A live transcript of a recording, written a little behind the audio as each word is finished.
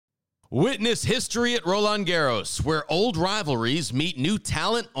Witness history at Roland Garros, where old rivalries meet new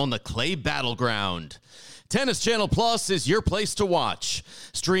talent on the clay battleground. Tennis Channel Plus is your place to watch.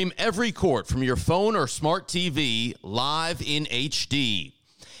 Stream every court from your phone or smart TV live in HD.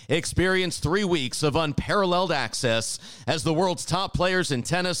 Experience 3 weeks of unparalleled access as the world's top players in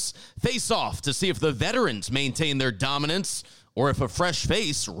tennis face off to see if the veterans maintain their dominance or if a fresh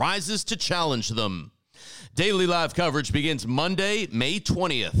face rises to challenge them. Daily live coverage begins Monday, May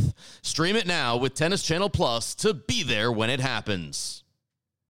 20th. Stream it now with Tennis Channel Plus to be there when it happens.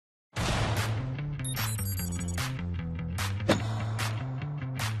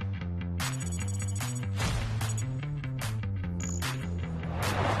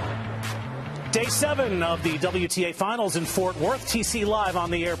 Day 7 of the WTA Finals in Fort Worth. TC Live on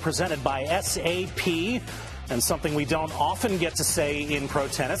the air, presented by SAP. And something we don't often get to say in pro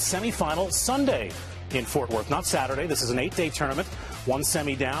tennis, semifinal Sunday in Fort Worth, not Saturday. This is an 8-day tournament. One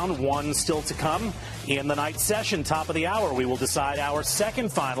semi down, one still to come. In the night session, top of the hour, we will decide our second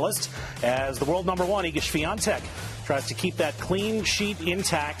finalist as the world number one, Iga Swiatek, tries to keep that clean sheet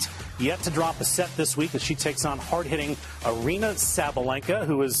intact. Yet to drop a set this week as she takes on hard-hitting Aryna Sabalenka,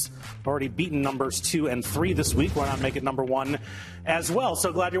 who has already beaten numbers 2 and 3 this week. Why not make it number 1 as well?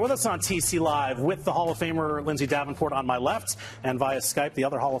 So glad you're with us on TC Live with the Hall of Famer Lindsay Davenport on my left, and via Skype, the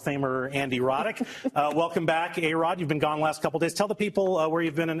other Hall of Famer Andy Roddick. Welcome back, A-Rod. You've been gone the last couple of days. Tell the people where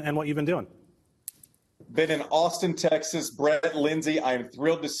you've been and what you've been doing. Been in Austin, Texas. Brett, Lindsay, I am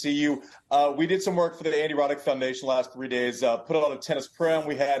thrilled to see you. We did some work for the Andy Roddick Foundation last 3 days, put on a tennis program.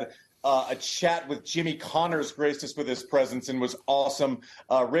 We had a chat with Jimmy Connors, graced us with his presence and was awesome.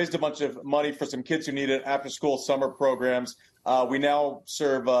 Raised a bunch of money for some kids who needed after-school summer programs. We now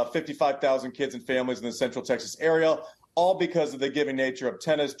serve 55,000 kids and families in the Central Texas area, all because of the giving nature of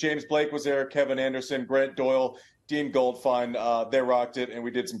tennis. James Blake was there, Kevin Anderson, Grant Doyle, Dean Goldfein. They rocked it, and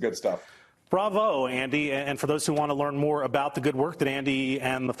we did some good stuff. Bravo, Andy. And for those who want to learn more about the good work that Andy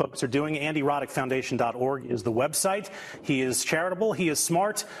and the folks are doing, AndyRoddickFoundation.org is the website. He is charitable, he is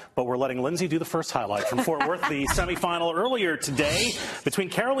smart, but we're letting Lindsay do the first highlight from Fort Worth, the semifinal earlier today between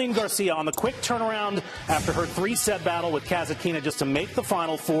Caroline Garcia on the quick turnaround after her 3-set battle with Kasatkina just to make the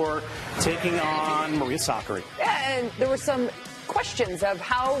Final Four, taking on Maria Sakkari. And there were some questions of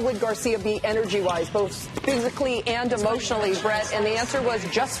how would Garcia be energy-wise, both physically and emotionally, Brett, and the answer was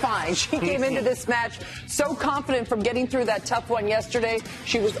just fine. She came into this match so confident from getting through that tough one yesterday.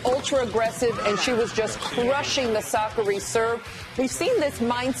 She was ultra-aggressive, and she was just crushing the Sakkari serve. We've seen this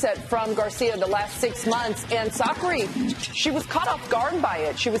mindset from Garcia the last 6 months, and Sakkari, she was caught off guard by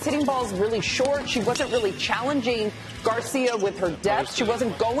it. She was hitting balls really short. She wasn't really challenging Garcia with her depth. She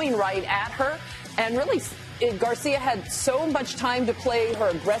wasn't going right at her, and really Garcia had so much time to play her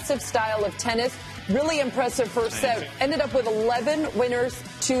aggressive style of tennis. Really impressive first set. Ended up with 11 winners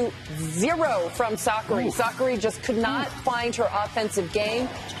to 0 from Sakkari. Sakkari just could not find her offensive game.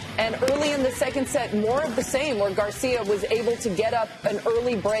 And early in the second set, more of the same, where Garcia was able to get up an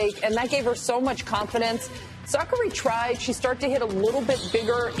early break, and that gave her so much confidence. Sakkari tried. She started to hit a little bit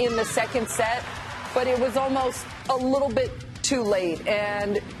bigger in the second set, but it was almost a little bit too late.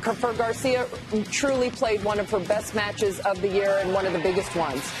 And for Garcia, truly played one of her best matches of the year and one of the biggest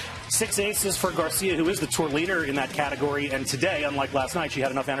ones. 6 aces for Garcia, who is the tour leader in that category. And today, unlike last night, she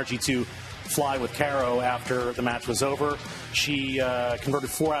had enough energy to fly with Caro after the match was over. She converted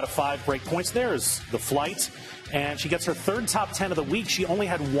 4 out of 5 break points. There's the flight. And she gets her 3rd top 10 of the week. She only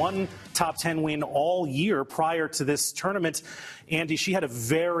had 1 top 10 win all year prior to this tournament. Andy, she had a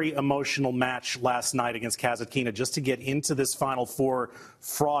very emotional match last night against Kasatkina just to get into this Final Four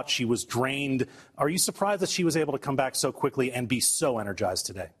fraught. She was drained. Are you surprised that she was able to come back so quickly and be so energized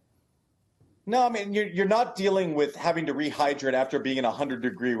today? No, I mean, you're not dealing with having to rehydrate after being in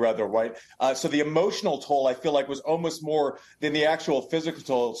 100-degree weather, right? So the emotional toll, I feel like, was almost more than the actual physical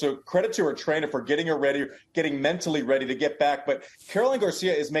toll. So credit to her trainer for getting her ready, getting mentally ready to get back. But Caroline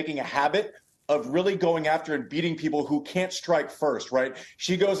Garcia is making a habit of really going after and beating people who can't strike first, right?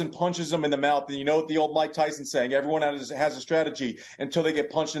 She goes and punches them in the mouth. And you know what the old Mike Tyson saying, everyone has a strategy until they get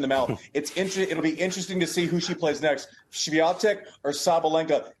punched in the mouth. It'll be interesting to see who she plays next, Swiatek or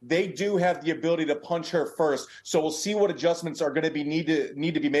Sabalenka. They do have the ability to punch her first. So we'll see what adjustments are going to be need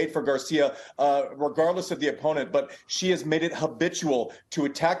to be made for Garcia, regardless of the opponent. But she has made it habitual to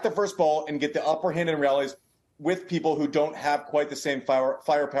attack the first ball and get the upper hand in rallies with people who don't have quite the same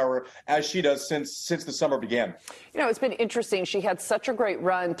firepower as she does since the summer began. You know, it's been interesting. She had such a great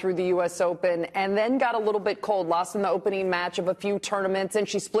run through the U.S. Open and then got a little bit cold, lost in the opening match of a few tournaments, and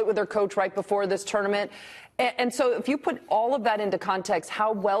she split with her coach right before this tournament. And so if you put all of that into context,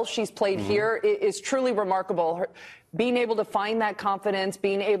 how well she's played here is truly remarkable. Being able to find that confidence,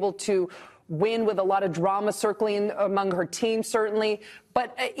 being able to win with a lot of drama circling among her team, certainly.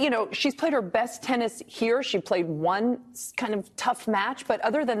 But, she's played her best tennis here. She played one kind of tough match. But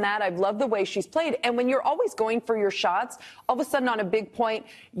other than that, I've loved the way she's played. And when you're always going for your shots, all of a sudden on a big point,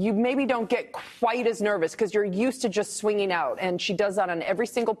 you maybe don't get quite as nervous because you're used to just swinging out. And she does that on every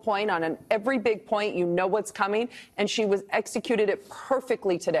single point, on every big point. You know what's coming. And she executed it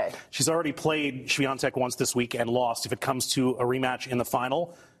perfectly today. She's already played Swiatek once this week and lost. If it comes to a rematch in the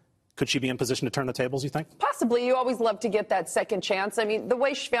final, could she be in position to turn the tables, you think? Possibly. You always love to get that second chance. I mean, the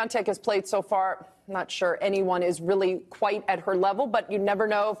way Swiatek has played so far, I'm not sure anyone is really quite at her level, but you never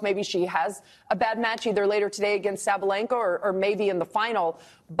know if maybe she has a bad match either later today against Sabalenka or maybe in the final.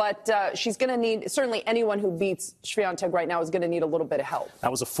 But she's going to need, certainly anyone who beats Swiatek right now is going to need a little bit of help.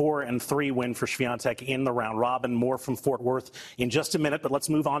 That was a 4-3 win for Swiatek in the round robin. More from Fort Worth in just a minute, but let's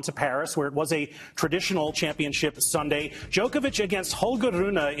move on to Paris, where it was a traditional championship Sunday. Djokovic against Holger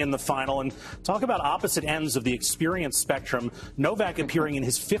Rune in the final. And talk about opposite ends of the experience spectrum. Novak appearing in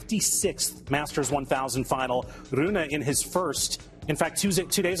his 56th Masters 1000 final. Rune in his first. In fact, 2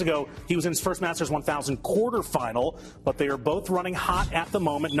 days ago, he was in his first Masters 1000 quarterfinal, but they are both running hot at the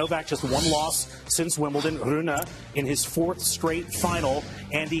moment. Novak just one loss since Wimbledon. Rune in his 4th straight final.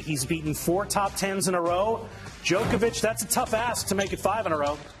 Andy, he's beaten 4 top 10s in a row. Djokovic, that's a tough ask to make it 5 in a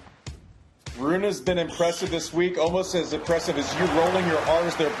row. Rune's been impressive this week, almost as impressive as you rolling your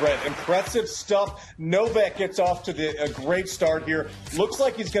R's there, Brett. Impressive stuff. Novak gets off to a great start here. Looks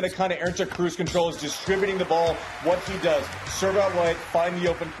like he's going to kind of enter cruise control. He's distributing the ball. What he does, serve out wide, find the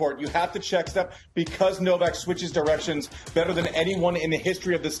open court. You have to check step because Novak switches directions better than anyone in the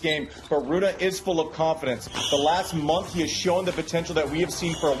history of this game. But Rune is full of confidence. The last month, he has shown the potential that we have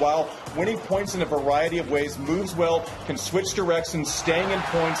seen for a while, winning points in a variety of ways, moves well, can switch directions, staying in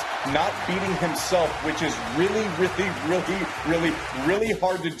points, not beating himself, which is really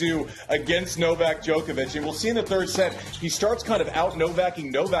hard to do against Novak Djokovic. And we'll see in the third set, he starts kind of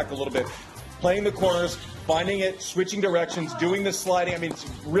out-Novaking Novak a little bit, playing the corners, finding it, switching directions, doing the sliding. I mean, it's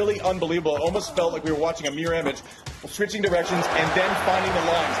really unbelievable. It almost felt like we were watching a mirror image. Switching directions and then finding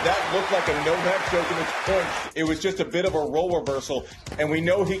the lines. That looked like a Novak Djokovic point. It was just a bit of a role reversal, and we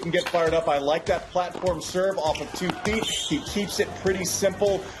know he can get fired up. I like that platform serve off of 2 feet. He keeps it pretty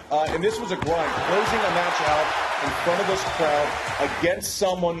simple, and this was a grind. Closing a match out in front of this crowd against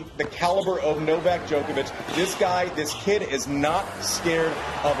someone the caliber of Novak Djokovic. This guy, this kid is not scared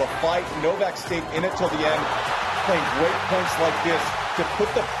of a fight. Novak stayed in it till the end, playing great points like this to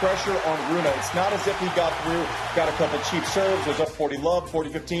put the pressure on Rune. It's not as if he got through, got a couple cheap serves, was up 40-love,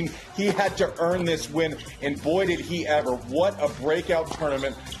 40-15. He had to earn this win, and boy, did he ever. What a breakout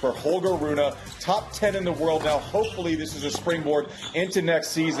tournament for Holger Rune. Top 10 in the world now. Hopefully this is a springboard into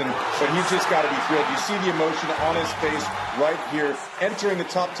next season, but he's just got to be thrilled. You see the emotion on his face right here, entering the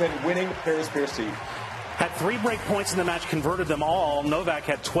top 10, winning Paris-Bercy. Had 3 break points in the match, converted them all. Novak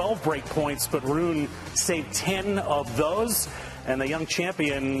had 12 break points, but Rune saved 10 of those. And the young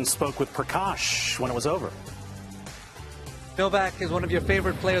champion spoke with Prakash when it was over. Novak is one of your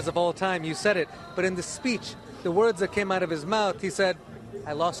favorite players of all time. You said it. But in the speech, the words that came out of his mouth, he said,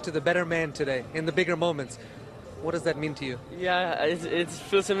 I lost to the better man today in the bigger moments. What does that mean to you? Yeah, it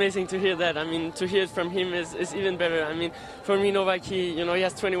feels amazing to hear that. I mean, to hear it from him is even better. I mean, for me, Novak, he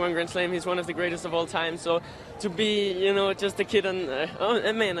has 21 Grand Slam. He's one of the greatest of all time. So to be, just a kid and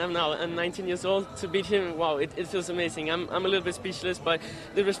I'm 19 years old. To beat him, wow, it feels amazing. I'm a little bit speechless, but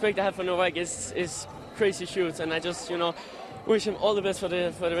the respect I have for Novak is crazy huge, and I just, wish him all the best for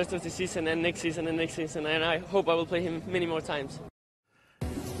the rest of the season and next season and next season. And I hope I will play him many more times.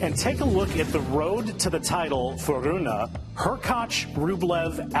 And take a look at the road to the title for Rune. Hurkacz,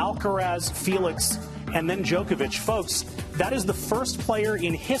 Rublev, Alcaraz, Felix, and then Djokovic. Folks, that is the first player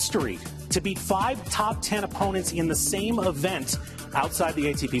in history to beat 5 top 10 opponents in the same event outside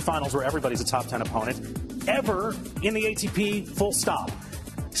the ATP Finals, where everybody's a top 10 opponent, ever in the ATP, full stop.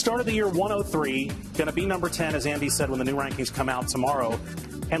 Started the year 103, going to be number 10, as Andy said, when the new rankings come out tomorrow.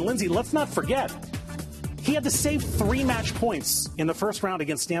 And Lindsay, let's not forget, he had to save 3 match points in the first round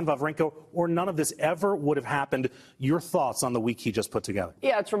against Stan Wawrinka, or none of this ever would have happened. Your thoughts on the week he just put together?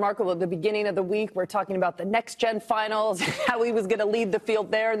 Yeah, it's remarkable. At the beginning of the week, we're talking about the next-gen finals, how he was going to lead the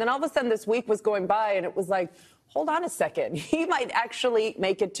field there. And then all of a sudden this week was going by, and it was like, hold on a second. He might actually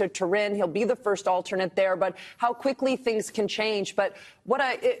make it to Turin. He'll be the first alternate there, but how quickly things can change. But what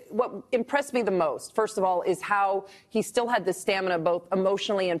impressed me the most, first of all, is how he still had the stamina both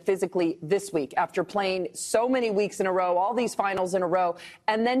emotionally and physically this week after playing so many weeks in a row, all these finals in a row.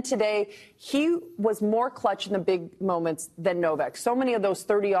 And then today, he was more clutch in the big moments than Novak. So many of those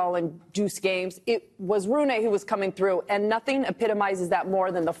 30-all-induced games, it was Rune who was coming through, and nothing epitomizes that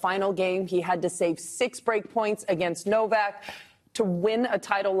more than the final game. He had to save 6 break points against Novak to win a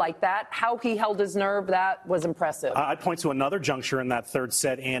title like that. How he held his nerve, that was impressive. I'd point to another juncture in that third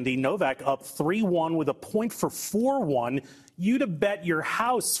set, Andy. Novak up 3-1 with a point for 4-1. You'd have bet your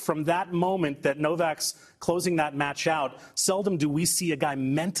house from that moment that Novak's closing that match out. Seldom do we see a guy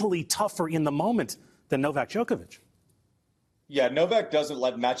mentally tougher in the moment than Novak Djokovic. Yeah, Novak doesn't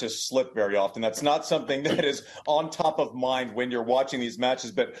let matches slip very often. That's not something that is on top of mind when you're watching these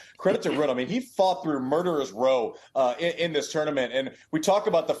matches. But credit to Rune. I mean, he fought through murderer's row in this tournament. And we talk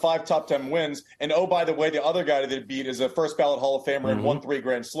about the 5 top 10 wins. And, oh, by the way, the other guy that they beat is a first ballot Hall of Famer and won 3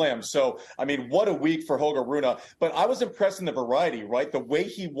 Grand Slams. So, I mean, what a week for Holger Rune. But I was impressed in the variety, right? The way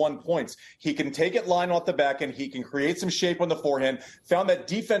he won points. He can take it line off the back end. He can create some shape on the forehand. Found that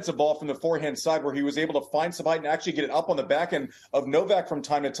defensive ball from the forehand side where he was able to find some height and actually get it up on the back end of Novak from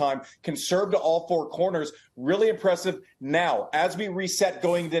time to time, can serve to all 4 corners. Really impressive. Now, as we reset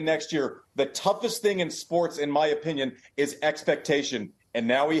going into next year, the toughest thing in sports, in my opinion, is expectation. And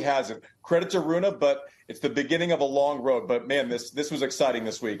now he has it. Credit to Rune, but it's the beginning of a long road. But, man, this was exciting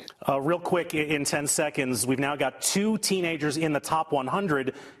this week. Real quick, in 10 seconds, we've now got 2 teenagers in the top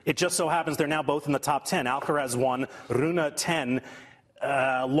 100. It just so happens they're now both in the top 10. Alcaraz 1, Rune 10.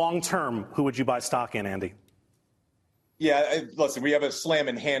 Long-term, who would you buy stock in, Andy? Yeah, listen, we have a slam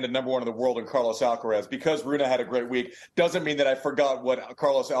in hand at number 1 in the world in Carlos Alcaraz. Because Rune had a great week doesn't mean that I forgot what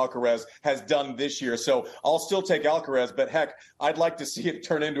Carlos Alcaraz has done this year. So I'll still take Alcaraz, but heck, I'd like to see it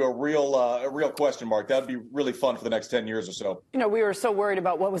turn into a real question mark. That would be really fun for the next 10 years or so. You know, we were so worried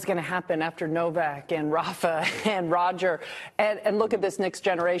about what was going to happen after Novak and Rafa and Roger. And look at this next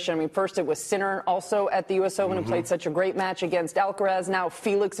generation. I mean, first it was Sinner also at the U.S. Open and played such a great match against Alcaraz. Now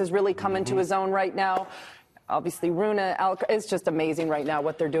Felix has really come into his own right now. Obviously, Rune, it's just amazing right now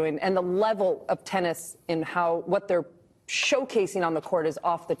what they're doing. And the level of tennis in what they're showcasing on the court is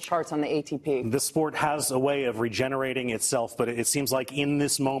off the charts on the ATP. This sport has a way of regenerating itself, but it seems like in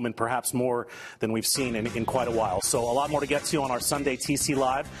this moment, perhaps more than we've seen in quite a while. So a lot more to get to on our Sunday TC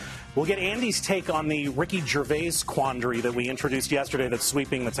Live. We'll get Andy's take on the Ricky Gervais quandary that we introduced yesterday that's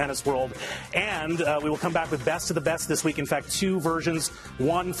sweeping the tennis world. And we will come back with best of the best this week. In fact, 2 versions,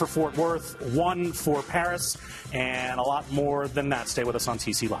 1 for Fort Worth, 1 for Paris, and a lot more than that. Stay with us on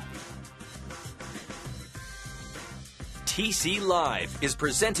TC Live. TC Live is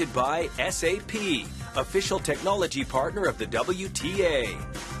presented by SAP, official technology partner of the WTA.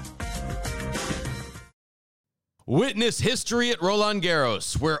 Witness history at Roland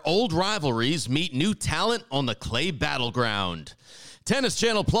Garros, where old rivalries meet new talent on the clay battleground. Tennis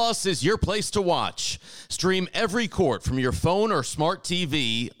Channel Plus is your place to watch. Stream every court from your phone or smart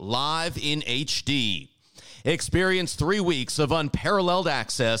TV live in HD. Experience 3 weeks of unparalleled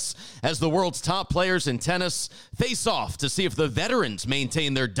access as the world's top players in tennis face off to see if the veterans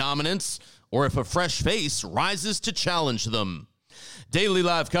maintain their dominance or if a fresh face rises to challenge them. Daily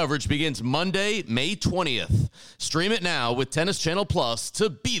live coverage begins Monday, May 20th. Stream it now with Tennis Channel Plus to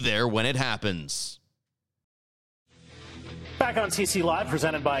be there when it happens. Back on TC Live,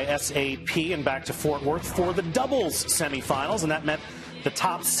 presented by SAP, and back to Fort Worth for the doubles semifinals, and that meant the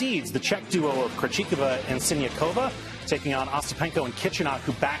top seeds, the Czech duo of Krejcikova and Siniakova, taking on Ostapenko and Kitchenak,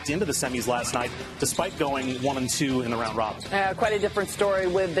 who backed into the semis last night, despite going 1-2 in the round robin. Quite a different story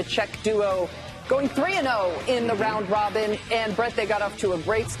with the Czech duo going 3-0 in the round robin. And, Brett, they got off to a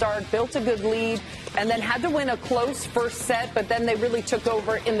great start, built a good lead, and then had to win a close first set, but then they really took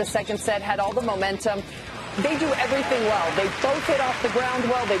over in the second set, had all the momentum. They do everything well. They both hit off the ground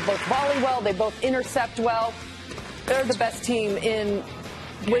well. They both volley well. They both intercept well. They're the best team in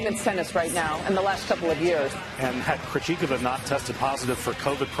women's tennis right now in the last couple of years. And had Krejcikova not tested positive for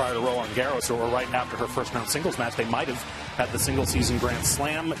COVID prior to Roland Garros, or right after her first round singles match, they might have had the single season Grand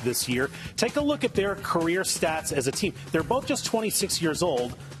Slam this year. Take a look at their career stats as a team. They're both just 26 years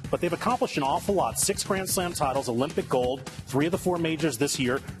old, but they've accomplished an awful lot. 6 Grand Slam titles, Olympic gold, 3 of the 4 majors this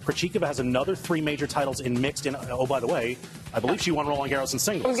year. Krejcikova has another 3 major titles in mixed. And, oh, by the way, I believe she won Roland Garros in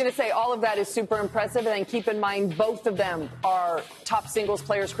singles. I was going to say all of that is super impressive. And keep in mind, both of them are top singles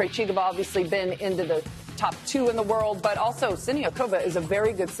players. Krejcikova obviously been into the top 2 in the world, but also Siniakova is a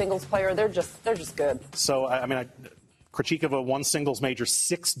very good singles player. They're just good. So, I mean, Krejcikova, 1 singles major,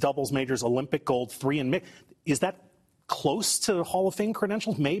 6 doubles majors, Olympic gold, 3 in mix. Is that close to Hall of Fame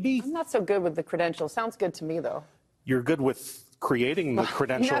credentials? Maybe? I'm not so good with the credentials. Sounds good to me, though. You're good with creating the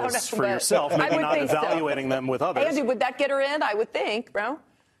credentials for yourself, maybe not evaluating them with others. Andy, would that get her in? I would think, bro.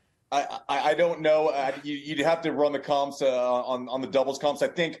 I don't know. You'd have to run the comps on the doubles comps. I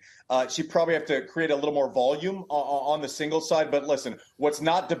think she'd probably have to create a little more volume on the singles side. But listen, what's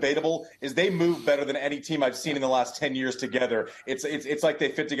not debatable is they move better than any team I've seen in the last 10 years together. It's like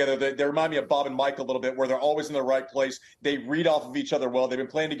they fit together. They remind me of Bob and Mike a little bit, where they're always in the right place. They read off of each other well. They've been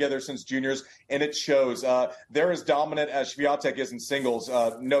playing together since juniors, and it shows. They're as dominant as Swiatek is in singles,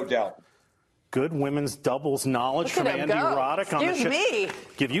 no doubt. Good women's doubles knowledge from Andy Roddick on the show. Excuse me.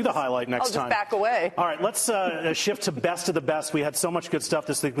 Give you the highlight next time. I'll just back away. All right, let's shift to best of the best. We had so much good stuff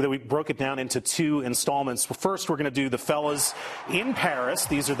this week that we broke it down into 2 installments. First, we're going to do the fellas in Paris.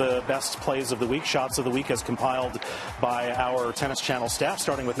 These are the best plays of the week, shots of the week as compiled by our Tennis Channel staff,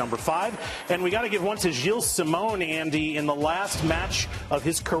 starting with number 5. And we got to give one to Gilles Simon, Andy, in the last match of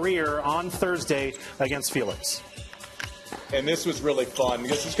his career on Thursday against Felix. And this was really fun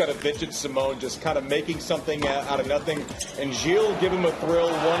because he's got a vintage Simone just kind of making something out of nothing. And Gilles give him a thrill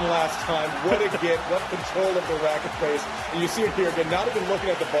one last time. What a get, what control of the racket face. And you see it here again, not even looking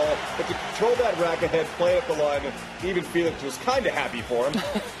at the ball, but to control that racket head, play it up the line. And even Felix was kind of happy for him.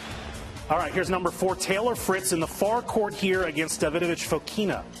 All right, here's number 4, Taylor Fritz in the far court here against Davidovich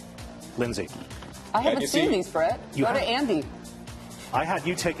Fokina. Lindsay. I haven't seen these, Brett. Go to Andy. I had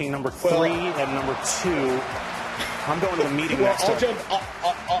you taking number 3 and number 2. I'm going to the meeting next time.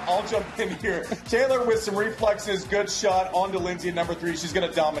 I'll jump in here. Taylor with some reflexes, good shot, on to Lindsay at number 3. She's going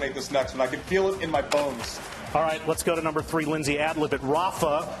to dominate this next one. I can feel it in my bones. All right, let's go to number 3, Lindsay Adlib at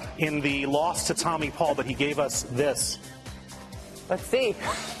Rafa in the loss to Tommy Paul, but he gave us this. Let's see.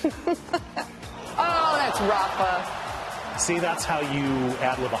 Oh, that's Rafa. See, that's how you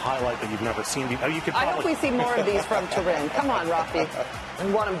ad-lib a highlight that you've never seen. I hope we see more of these from Turin. Come on, Rafi.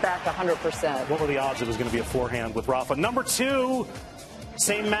 We want him back 100%. What were the odds it was going to be a forehand with Rafa? Number 2,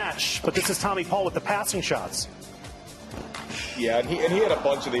 same match, but this is Tommy Paul with the passing shots. Yeah, and he had a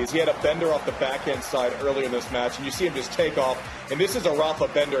bunch of these. He had a bender off the backhand side earlier in this match, and you see him just take off. And this is a Rafa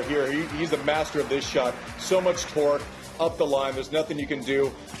bender here. He's the master of this shot. So much torque up the line. There's nothing you can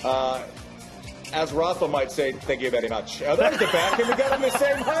do. As Rafa might say, thank you very much. That was the backhand. We got him the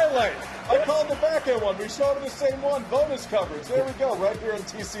same highlight. I called the backhand one. We showed him the same one. Bonus coverage. There we go, right here on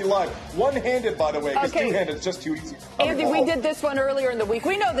TC Live. One-handed, by the way, because two-handed is just too easy. Andy, we did this one earlier in the week.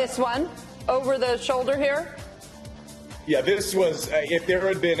 We know this one. Over the shoulder here. Yeah, this was, if there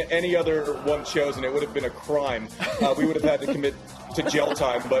had been any other one chosen, it would have been a crime. We would have had to commit to jail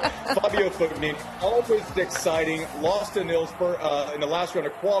time. But Fabio Fognini, always exciting, lost to Nilsberg in the last round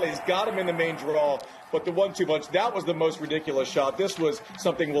of qualies, got him in the main draw. But the 1-2 punch, that was the most ridiculous shot. This was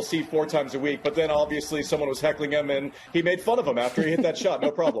something we'll see 4 times a week. But then obviously someone was heckling him, and he made fun of him after he hit that shot.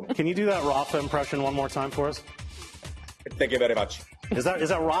 No problem. Can you do that Rafa impression one more time for us? Thank you very much. Is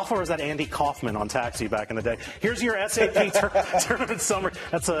that Rafa or is that Andy Kaufman on Taxi back in the day? Here's your SAP tournament summary.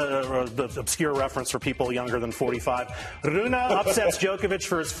 That's the obscure reference for people younger than 45. Rune upsets Djokovic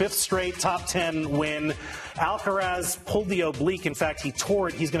for his 5th straight top 10 win. Alcaraz pulled the oblique. In fact, he tore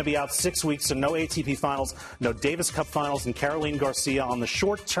it. He's going to be out 6 weeks, so no ATP finals, no Davis Cup finals. And Caroline Garcia on the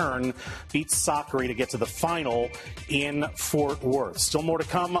short turn beats Sakkari to get to the final in Fort Worth. Still more to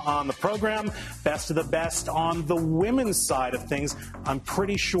come on the program. Best of the best on the women's side of things. I'm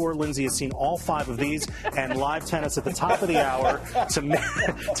pretty sure Lindsay has seen all 5 of these, and live tennis at the top of the hour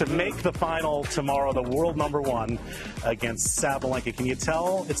to make the final tomorrow, the world number 1 against Sabalenka. Can you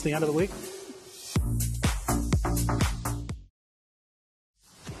tell it's the end of the week?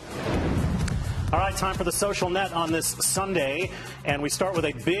 All right, time for the social net on this Sunday, and we start with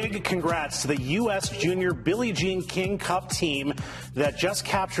a big congrats to the U.S. Junior Billie Jean King Cup team that just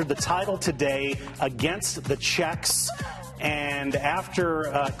captured the title today against the Czechs. And after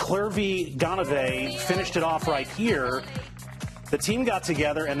Clervy Ganove finished it off right here, the team got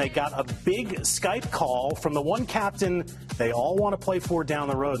together and they got a big Skype call from the one captain they all want to play for down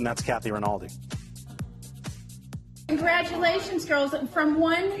the road, and that's Kathy Rinaldi. Congratulations, girls, from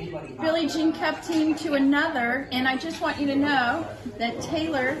one Billie Jean Cup team to another. And I just want you to know that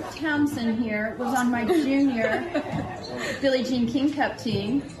Taylor Townsend here was on my junior Billie Jean King Cup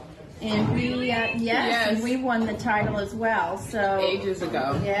team. And we, and we won the title as well. So ages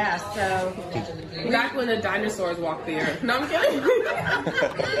ago. Yeah, so back when the dinosaurs walked the earth. No, I'm kidding.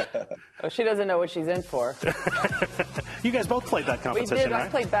 Oh, she doesn't know what she's in for. You guys both played that competition, We did. right? I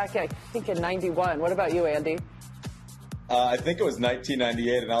played back, I think, in '91. What about you, Andy? I think it was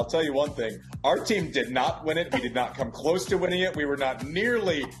 1998, and I'll tell you one thing. Our team did not win it. We did not come close to winning it. We were not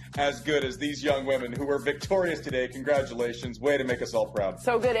nearly as good as these young women who were victorious today. Congratulations. Way to make us all proud.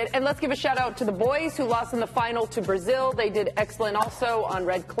 So good. And let's give a shout out to the boys who lost in the final to Brazil. They did excellent also on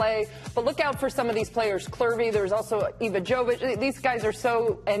red clay. But look out for some of these players. Clervy, there's also Iva Jovic. These guys are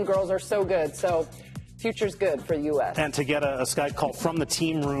and girls are so good. So future's good for the U.S. And to get a Skype call from the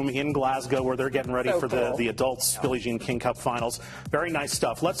team room in Glasgow where they're getting ready for the adults Billie Jean King Cup finals. Very nice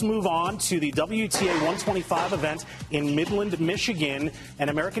stuff. Let's move on to the WTA 125 event in Midland, Michigan. And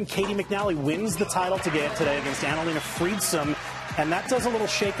American Katie McNally wins the title today against Annalena Friedsam. And that does a little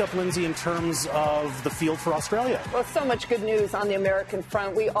shake-up, Lindsay, in terms of the field for Australia. Well, so much good news on the American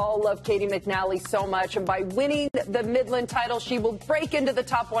front. We all love Katie McNally so much. And by winning the Midland title, she will break into the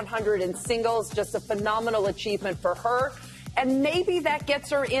top 100 in singles. Just a phenomenal achievement for her. And maybe that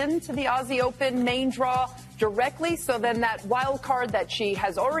gets her into the Aussie Open main draw directly. So then that wild card that she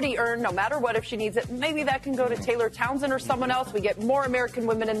has already earned, no matter what, if she needs it, maybe that can go to Taylor Townsend or someone else. We get more American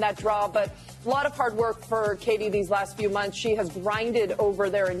women in that draw. But a lot of hard work for Katie these last few months. She has grinded over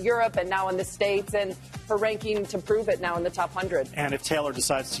there in Europe and now in the States, and her ranking to prove it now in the top 100. And if Taylor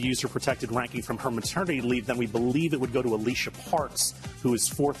decides to use her protected ranking from her maternity leave, then we believe it would go to Alicia Parks, who is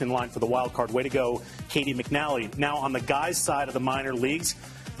fourth in line for the wild card. Way to go, Katie McNally. Now on the guys' side of the minor leagues,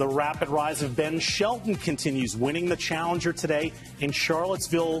 the rapid rise of Ben Shelton continues, winning the Challenger today in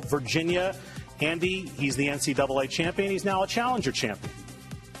Charlottesville, Virginia. Andy, he's the NCAA champion. He's now a Challenger champion.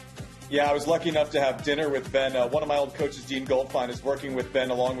 Yeah, I was lucky enough to have dinner with Ben. One of my old coaches, Dean Goldfein, is working with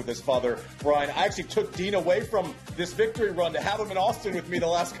Ben along with his father, Brian. I actually took Dean away from this victory run to have him in Austin with me the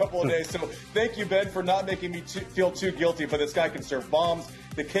last couple of days. So thank you, Ben, for not making me feel too guilty. But this guy can serve bombs.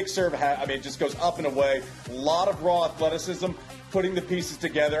 The kick serve, it just goes up and away. A lot of raw athleticism, putting the pieces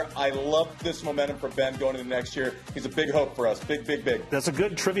together. I love this momentum for Ben going into next year. He's a big hope for us. Big, big, big. That's a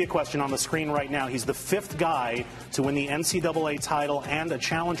good trivia question on the screen right now. He's the fifth guy to win the NCAA title and a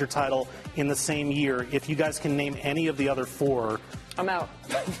Challenger title in the same year. If you guys can name any of the other four. I'm out.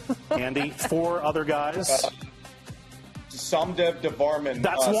 Andy, four other guys. Somdev Devarman.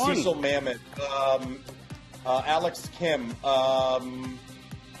 That's one. Cecil Mamet. Alex Kim.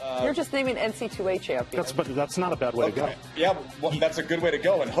 You're just naming NC2A champions. But that's not a bad way to go. Yeah, well, that's a good way to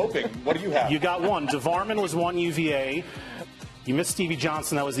go. And hoping. What do you have? You got one. Devarman was one UVA. You missed Stevie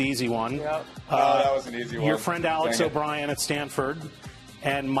Johnson. That was the easy one. Yep. That was an easy one. Your friend Alex O'Brien at Stanford.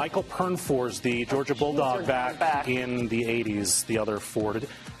 And Michael Pernfors, the Georgia Bulldog back in the 80s, the other four.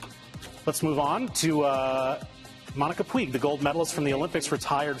 Let's move on to Monica Puig, the gold medalist from the Olympics,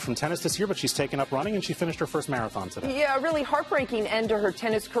 retired from tennis this year, but she's taken up running, and she finished her first marathon today. Yeah, a really heartbreaking end to her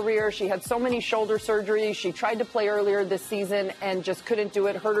tennis career. She had so many shoulder surgeries. She tried to play earlier this season and just couldn't do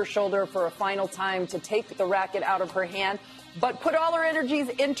it, hurt her shoulder for a final time to take the racket out of her hand, but put all her energies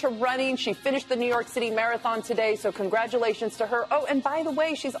into running. She finished the New York City Marathon today, so congratulations to her. Oh, and by the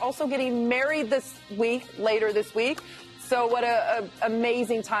way, she's also getting married later this week. So what a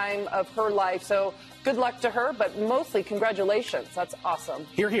amazing time of her life. So good luck to her, but mostly congratulations. That's awesome.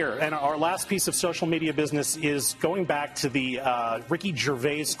 Hear, hear. And our last piece of social media business is going back to the Ricky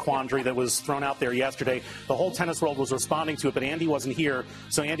Gervais quandary that was thrown out there yesterday. The whole tennis world was responding to it, but Andy wasn't here.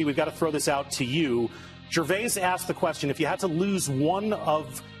 So, Andy, we've got to throw this out to you. Gervais asked the question, if you had to lose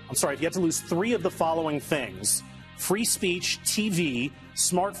three of the following things: free speech, TV,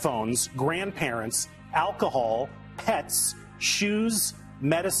 smartphones, grandparents, alcohol, pets, shoes,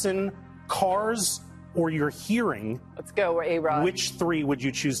 medicine, cars, or your hearing. Let's go, A-Rod. Which three would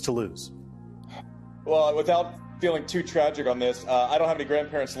you choose to lose? Well, without feeling too tragic on this, I don't have any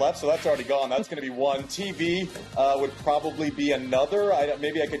grandparents left, so that's already gone. That's going to be one. TV would probably be another.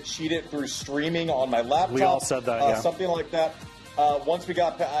 Maybe I could cheat it through streaming on my laptop. We all said that, yeah. Something like that. Once we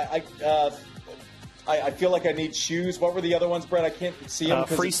got, I feel like I need shoes. What were the other ones, Brett? I can't see them.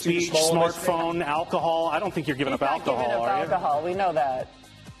 Free speech, smartphone, alcohol. I don't think you're giving up alcohol, are you? Alcohol. We know that.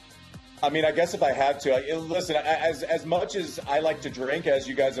 I mean, I guess if I had to, listen, as much as I like to drink, as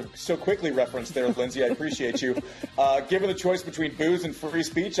you guys have so quickly referenced there, Lindsay, I appreciate you. Given the choice between booze and free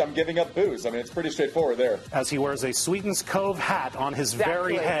speach, I'm giving up booze. I mean, it's pretty straightforward there. As he wears a Sweetens Cove hat on his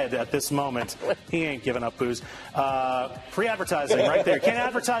very head at this moment, he ain't giving up booze. Free advertising right there. Can't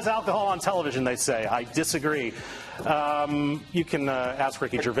advertise alcohol on television, they say. I disagree. You can ask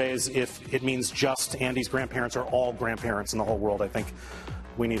Ricky Gervais if it means just Andy's grandparents or all grandparents in the whole world. I think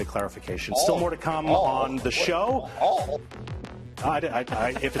we need a clarification. Still more to come on the show.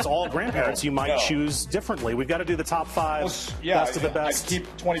 If it's all grandparents, you might choose differently. We've got to do the top five best of the best. I'd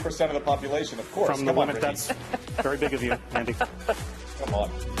keep 20% of the population, of course. From the women. That's very big of you, Andy. Come on.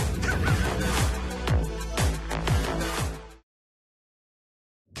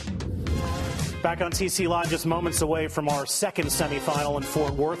 Back on TC Live, just moments away from our second semifinal in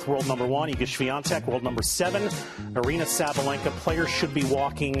Fort Worth. World number 1, Iga Swiatek. World number 7, Aryna Sabalenka. Players should be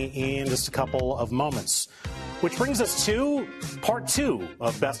walking in just a couple of moments. Which brings us to part 2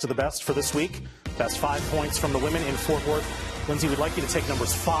 of Best of the Best for this week. Best 5 points from the women in Fort Worth. Lindsay, we'd like you to take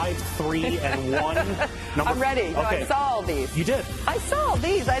numbers 5, 3, and 1. I'm ready. Okay. No, I saw all these. You did? I saw all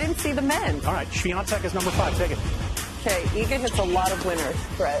these. I didn't see the men. All right, Swiatek is number 5. Take it. Okay, Iga hits a lot of winners,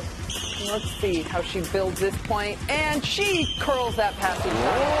 Brett. Let's see how she builds this point. And she curls that passing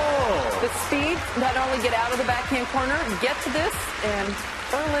shot. The speed, not only get out of the backhand corner, get to this, and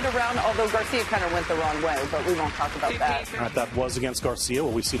curl it around, although Garcia kind of went the wrong way, but we won't talk about that. All right, that was against Garcia.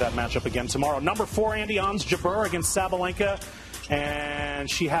 Will we see that matchup again tomorrow? Number 4, Andy Ons-Jabeur against Sabalenka, and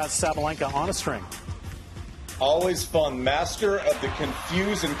she has Sabalenka on a string. Always fun. Master of the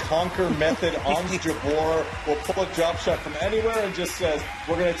confuse and conquer method. Ons-Jabeur will pull a drop shot from anywhere and just says,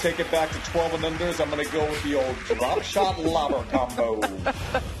 we're going to take it back to 12 and unders. I'm going to go with the old drop shot lobber combo.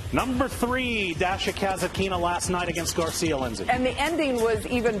 Number 3, Dasha Kasatkina last night against Garcia, Lindsay. And the ending was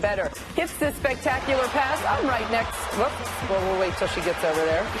even better. Hits this spectacular pass. I'm right next. Whoops. Well, we'll wait till she gets over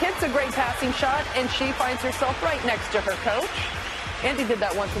there. Hits a great passing shot, and she finds herself right next to her coach. Andy did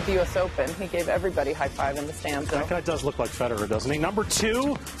that once at the U.S. Open. He gave everybody high five in the stands. That guy does look like Federer, doesn't he? Number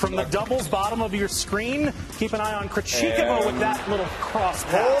 2, from the doubles, bottom of your screen. Keep an eye on Krejcikova with that little cross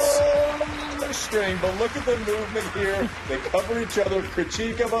pass. Oh, string, but look at the movement here. They cover each other.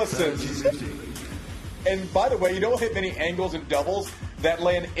 Krejcikova sends. And by the way, you don't hit many angles in doubles that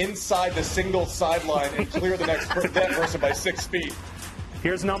land inside the single sideline and clear the next that person by 6 feet.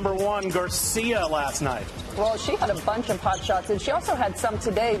 Here's number 1, Garcia last night. Well, she had a bunch of hot shots, and she also had some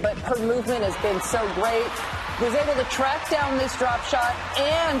today, but her movement has been so great. Was able to track down this drop shot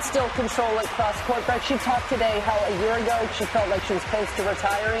and still control it cross court. But she talked today how a year ago she felt like she was close to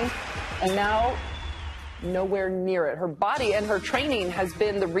retiring, and now nowhere near it. Her body and her training has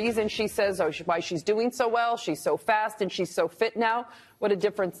been the reason she says why she's doing so well. She's so fast and she's so fit now. What a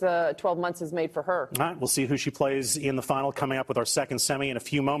difference 12 months has made for her. All right, we'll see who she plays in the final coming up with our second semi in a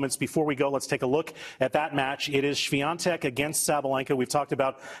few moments. Before we go, let's take a look at that match. It is Swiatek against Sabalenka. We've talked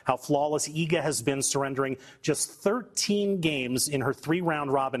about how flawless Iga has been, surrendering just 13 games in her 3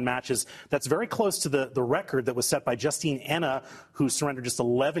 round-robin matches. That's very close to the record that was set by Justine Henin, who surrendered just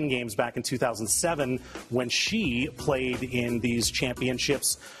 11 games back in 2007 when she played in these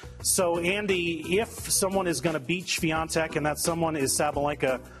championships. So, Andy, if someone is going to beat Swiatek and that someone is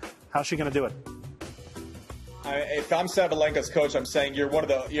Sabalenka, how's she going to do it? If I'm Sabalenka's coach, I'm saying you're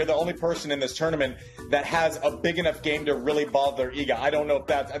the only person in this tournament that has a big enough game to really bother Iga. I don't know if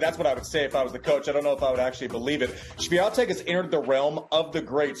that's what I would say if I was the coach. I don't know if I would actually believe it. Swiatek has entered the realm of the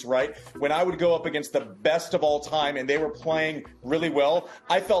greats, right? When I would go up against the best of all time and they were playing really well,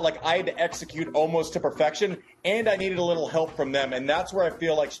 I felt like I had to execute almost to perfection, and I needed a little help from them. And that's where I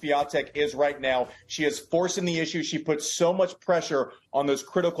feel like Swiatek is right now. She is forcing the issue. She puts so much pressure on those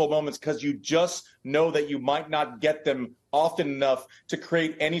critical moments because you just know that you might not get them often enough to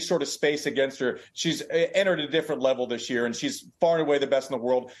create any sort of space against her. She's entered a different level this year, and she's far and away the best in the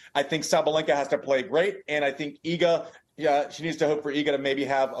world. I think Sabalenka has to play great, and I think Iga, she needs to hope for Iga to maybe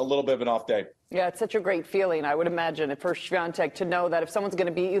have a little bit of an off day. Yeah, it's such a great feeling, I would imagine, for Swiatek to know that if someone's going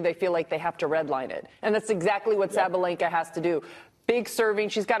to beat you, they feel like they have to redline it. And that's exactly what Sabalenka has to do. Big serving.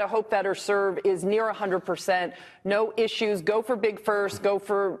 She's got to hope that her serve is near 100%. No issues. Go for big first. Go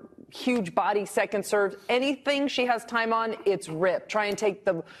for huge body second serves. Anything she has time on, it's rip. Try and take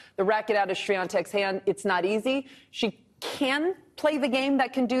the racket out of Swiatek's hand. It's not easy. She can play the game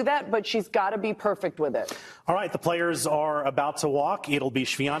that can do that, but she's got to be perfect with it. All right, the players are about to walk. It'll be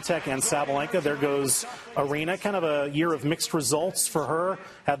Swiatek and Sabalenka. There goes Aryna. Kind of a year of mixed results for her.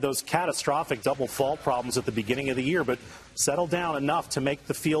 Had those catastrophic double fault problems at the beginning of the year, but settled down enough to make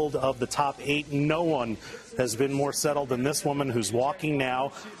the field of the top 8. No one has been more settled than this woman who's walking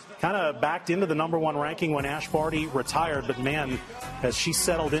now. Kind of backed into the #1 ranking when Ash Barty retired, but man, has she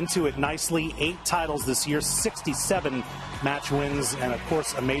settled into it nicely. 8 titles this year, 67 match wins, and of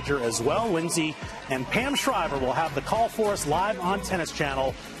course a major as well. Lindsay and Pam Shriver will have the call for us live on Tennis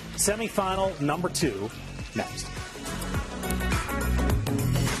Channel. Semifinal #2 next.